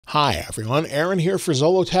Hi everyone, Aaron here for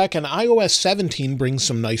Zollotech, and iOS 17 brings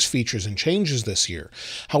some nice features and changes this year.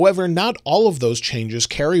 However, not all of those changes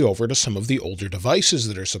carry over to some of the older devices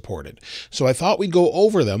that are supported, so I thought we'd go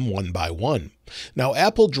over them one by one. Now,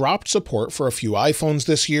 Apple dropped support for a few iPhones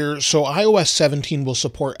this year, so iOS 17 will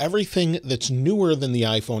support everything that's newer than the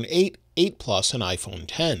iPhone 8, 8 Plus, and iPhone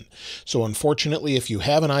 10. So unfortunately, if you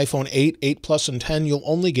have an iPhone 8, 8 Plus, and 10, you'll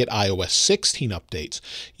only get iOS 16 updates.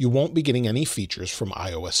 You won't be getting any features from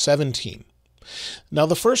iOS 17. Now,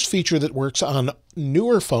 the first feature that works on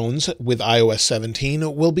newer phones with iOS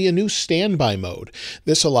 17 will be a new standby mode.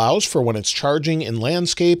 This allows for when it's charging in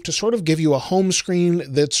landscape to sort of give you a home screen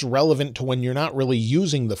that's relevant to when you're not really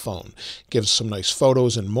using the phone. Gives some nice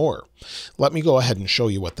photos and more. Let me go ahead and show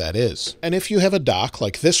you what that is. And if you have a dock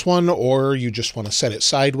like this one, or you just want to set it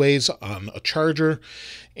sideways on a charger,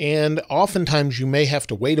 and oftentimes you may have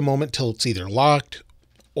to wait a moment till it's either locked,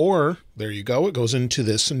 or, there you go, it goes into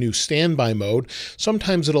this new standby mode.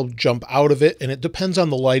 Sometimes it'll jump out of it, and it depends on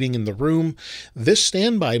the lighting in the room. This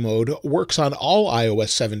standby mode works on all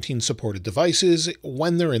iOS 17 supported devices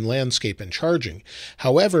when they're in landscape and charging.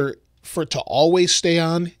 However, for it to always stay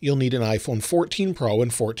on, you'll need an iPhone 14 Pro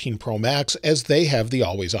and 14 Pro Max, as they have the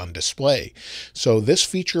always-on display. So this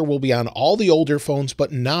feature will be on all the older phones,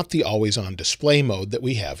 but not the always-on display mode that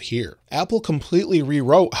we have here. Apple completely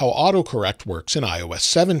rewrote how autocorrect works in iOS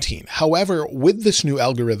 17. However, with this new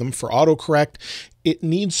algorithm for autocorrect, it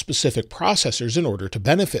needs specific processors in order to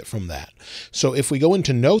benefit from that. So if we go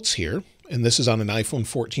into Notes here, and this is on an iPhone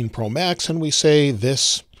 14 Pro Max, and we say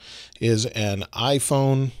this is an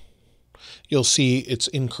iPhone, you'll see it's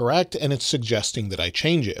incorrect and it's suggesting that I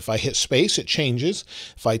change it. If I hit space, it changes.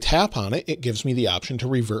 If I tap on it, it gives me the option to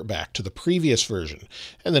revert back to the previous version.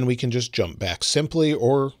 And then we can just jump back simply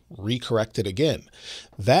or recorrect it again.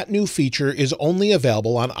 That new feature is only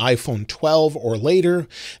available on iPhone 12 or later,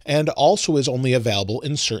 and also is only available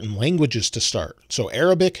in certain languages to start. So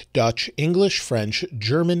Arabic, Dutch, English, French,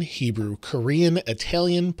 German, Hebrew, Korean,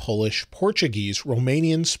 Italian, Polish, Portuguese,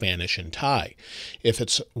 Romanian, Spanish, and Thai. If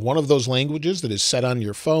it's one of those languages that is set on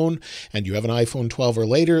your phone and you have an iPhone 12 or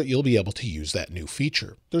later, you'll be able to use that new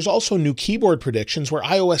feature. There's also new keyboard predictions where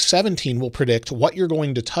iOS 17 will predict what you're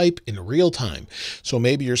going to type in real time. So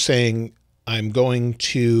maybe you're saying, I'm going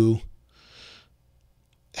to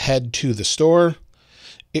head to the store.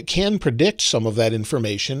 It can predict some of that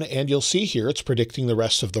information, and you'll see here it's predicting the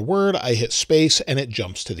rest of the word. I hit space and it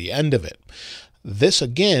jumps to the end of it. This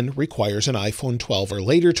again requires an iPhone 12 or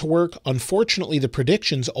later to work. Unfortunately, the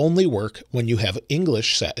predictions only work when you have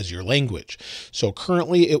English set as your language. So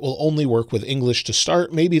currently it will only work with English to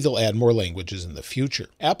start. Maybe they'll add more languages in the future.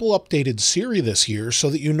 Apple updated Siri this year so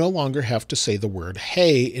that you no longer have to say the word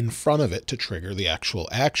hey in front of it to trigger the actual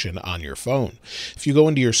action on your phone. If you go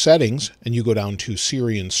into your settings and you go down to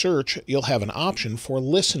Siri and search, you'll have an option for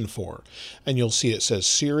listen for, and you'll see it says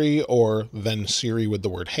Siri or then Siri with the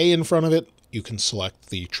word hey in front of it. You can select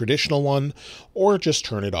the traditional one or just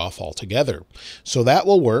turn it off altogether. So that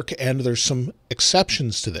will work, and there's some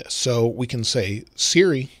exceptions to this. So we can say,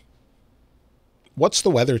 Siri, what's the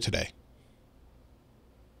weather today?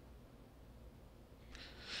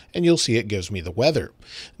 And you'll see it gives me the weather.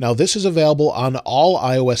 Now this is available on all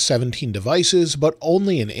iOS 17 devices, but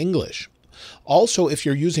only in English. Also, if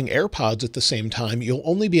you're using AirPods at the same time, you'll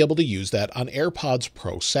only be able to use that on AirPods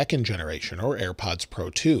Pro 2nd generation or AirPods Pro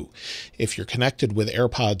 2. If you're connected with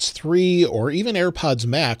AirPods 3 or even AirPods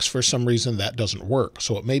Max, for some reason that doesn't work.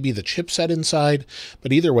 So it may be the chipset inside,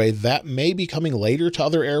 but either way, that may be coming later to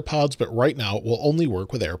other AirPods, but right now it will only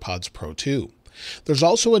work with AirPods Pro 2. There's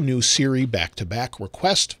also a new Siri back-to-back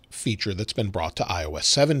request feature that's been brought to iOS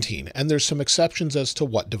 17, and there's some exceptions as to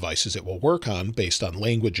what devices it will work on based on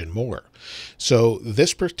language and more. So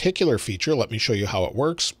this particular feature, let me show you how it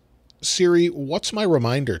works. Siri, what's my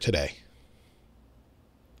reminder today?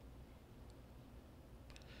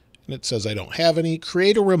 And it says I don't have any.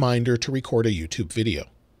 Create a reminder to record a YouTube video.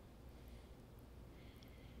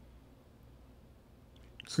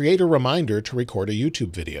 Create a reminder to record a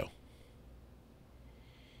YouTube video.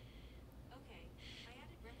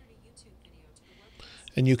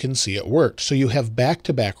 And you can see it worked. So you have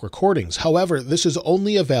back-to-back recordings. However, this is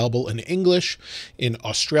only available in English in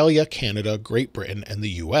Australia, Canada, Great Britain, and the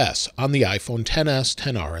US on the iPhone XS,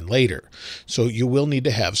 XR, and later. So you will need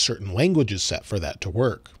to have certain languages set for that to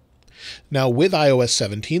work. Now with iOS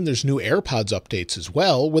 17, there's new AirPods updates as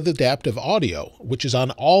well with adaptive audio, which is on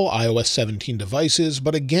all iOS 17 devices,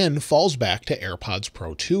 but again falls back to AirPods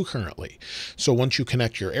Pro 2 currently. So once you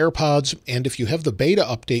connect your AirPods, and if you have the beta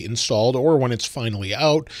update installed or when it's finally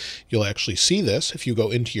out, you'll actually see this. If you go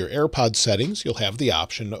into your AirPods settings, you'll have the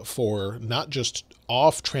option for not just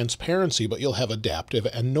off transparency, but you'll have adaptive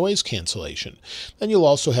and noise cancellation. Then you'll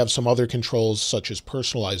also have some other controls such as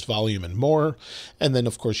personalized volume and more. And then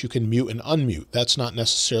of course you can mute and unmute. That's not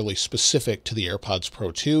necessarily specific to the AirPods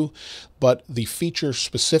Pro 2, but the features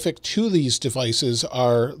specific to these devices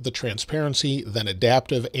are the transparency, then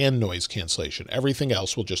adaptive and noise cancellation. Everything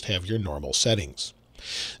else will just have your normal settings.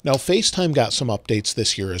 Now, FaceTime got some updates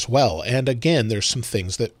this year as well, and again, there's some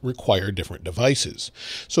things that require different devices.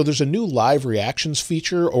 So there's a new live reactions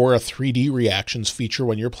feature or a 3D reactions feature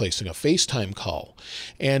when you're placing a FaceTime call.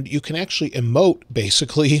 And you can actually emote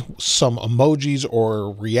basically some emojis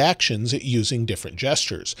or reactions using different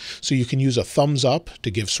gestures. So you can use a thumbs up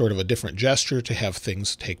to give sort of a different gesture to have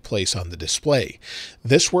things take place on the display.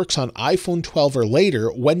 This works on iPhone 12 or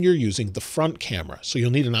later when you're using the front camera. So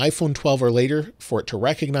you'll need an iPhone 12 or later for it to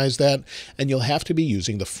recognize that, and you'll have to be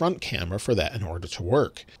using the front camera for that in order to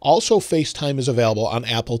work. Also, FaceTime is available on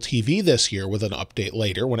Apple TV this year with an update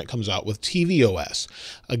later when it comes out with tvOS.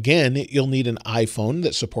 Again, you'll need an iPhone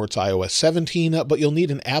that supports iOS 17, but you'll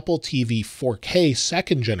need an Apple TV 4K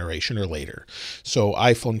second generation or later. So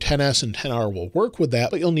iPhone XS and XR will work with that,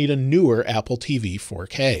 but you'll need a newer Apple TV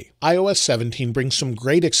 4K. iOS 17 brings some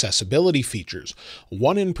great accessibility features.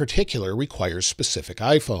 One in particular requires specific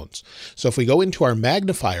iPhones. So if we go into our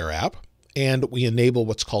magnifier app and we enable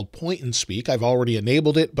what's called point and speak, I've already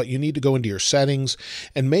enabled it, but you need to go into your settings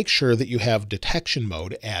and make sure that you have detection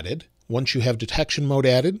mode added. Once you have detection mode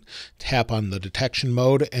added, tap on the detection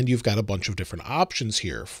mode and you've got a bunch of different options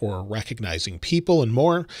here for recognizing people and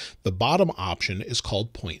more. The bottom option is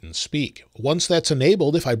called point and speak. Once that's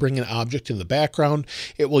enabled, if I bring an object in the background,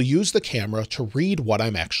 it will use the camera to read what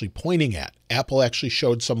I'm actually pointing at. Apple actually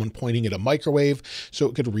showed someone pointing at a microwave so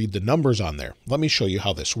it could read the numbers on there. Let me show you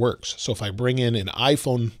how this works. So if I bring in an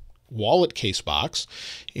iPhone wallet case box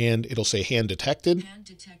and it'll say hand detected,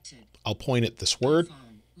 I'll point at this word.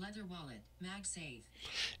 Leather wallet, MagSafe.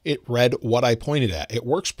 It read what I pointed at. It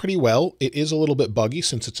works pretty well. It is a little bit buggy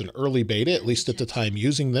since it's an early beta, at least at the time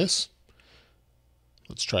using this.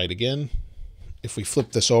 Let's try it again. If we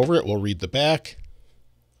flip this over, it will read the back.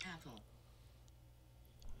 Apple.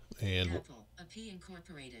 And Apple, a P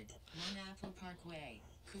Incorporated, 1 Apple Parkway,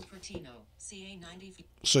 Cupertino, CA90.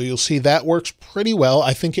 so you'll see that works pretty well.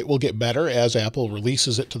 I think it will get better as Apple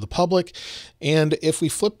releases it to the public. And if we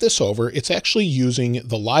flip this over, it's actually using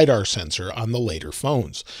the LiDAR sensor on the later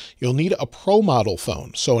phones. You'll need a Pro model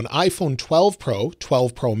phone. So an iPhone 12 Pro,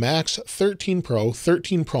 12 Pro Max, 13 Pro,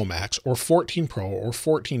 13 Pro Max, or 14 Pro or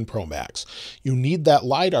 14 Pro Max. You need that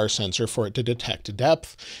LiDAR sensor for it to detect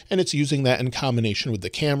depth, and it's using that in combination with the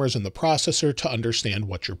cameras and the processor to understand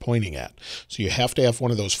what you're pointing at. So you have to have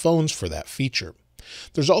one of those phones for that feature.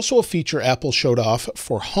 There's also a feature Apple showed off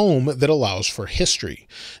for home that allows for history.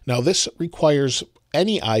 Now this requires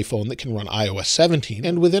any iPhone that can run iOS 17,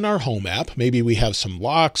 and within our home app, maybe we have some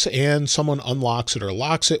locks and someone unlocks it or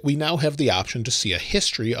locks it, we now have the option to see a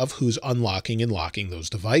history of who's unlocking and locking those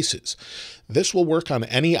devices. This will work on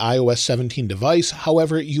any iOS 17 device,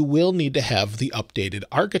 however, you will need to have the updated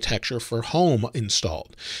architecture for home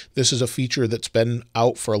installed. This is a feature that's been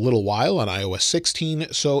out for a little while on iOS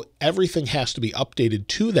 16, so everything has to be updated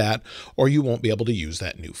to that or you won't be able to use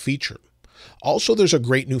that new feature. Also, there's a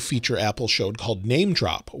great new feature Apple showed called Name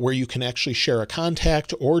Drop, where you can actually share a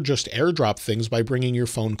contact or just airdrop things by bringing your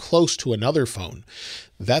phone close to another phone.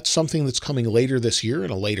 That's something that's coming later this year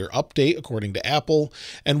in a later update, according to Apple,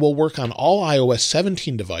 and will work on all iOS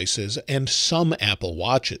 17 devices and some Apple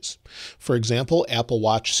Watches. For example, Apple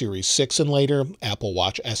Watch Series 6 and later, Apple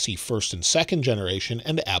Watch SE first and second generation,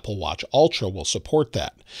 and Apple Watch Ultra will support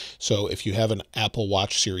that. So if you have an Apple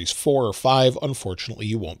Watch Series 4 or 5, unfortunately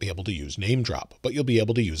you won't be able to use Name Drop, but you'll be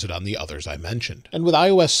able to use it on the others I mentioned. And with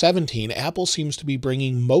iOS 17, Apple seems to be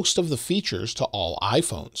bringing most of the features to all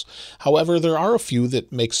iPhones. However, there are a few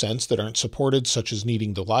that make sense that aren't supported, such as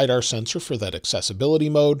needing the LiDAR sensor for that accessibility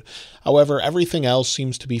mode. However, everything else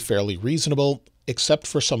seems to be fairly reasonable, except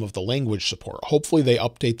for some of the language support. Hopefully they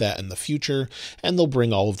update that in the future and they'll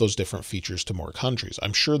bring all of those different features to more countries.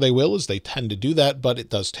 I'm sure they will, as they tend to do that, but it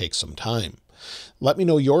does take some time. Let me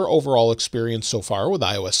know your overall experience so far with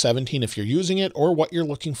iOS 17 if you're using it, or what you're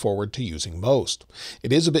looking forward to using most.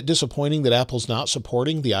 It is a bit disappointing that Apple's not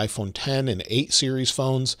supporting the iPhone 10 and 8 series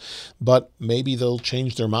phones, but maybe they'll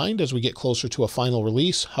change their mind as we get closer to a final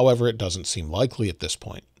release. However, it doesn't seem likely at this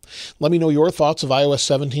point. Let me know your thoughts of iOS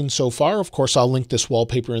 17 so far. Of course, I'll link this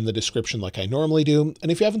wallpaper in the description like I normally do.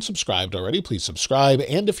 And if you haven't subscribed already, please subscribe.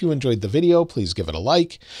 And if you enjoyed the video, please give it a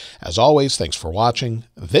like. As always, thanks for watching.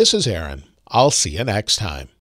 This is Aaron. I'll see you next time.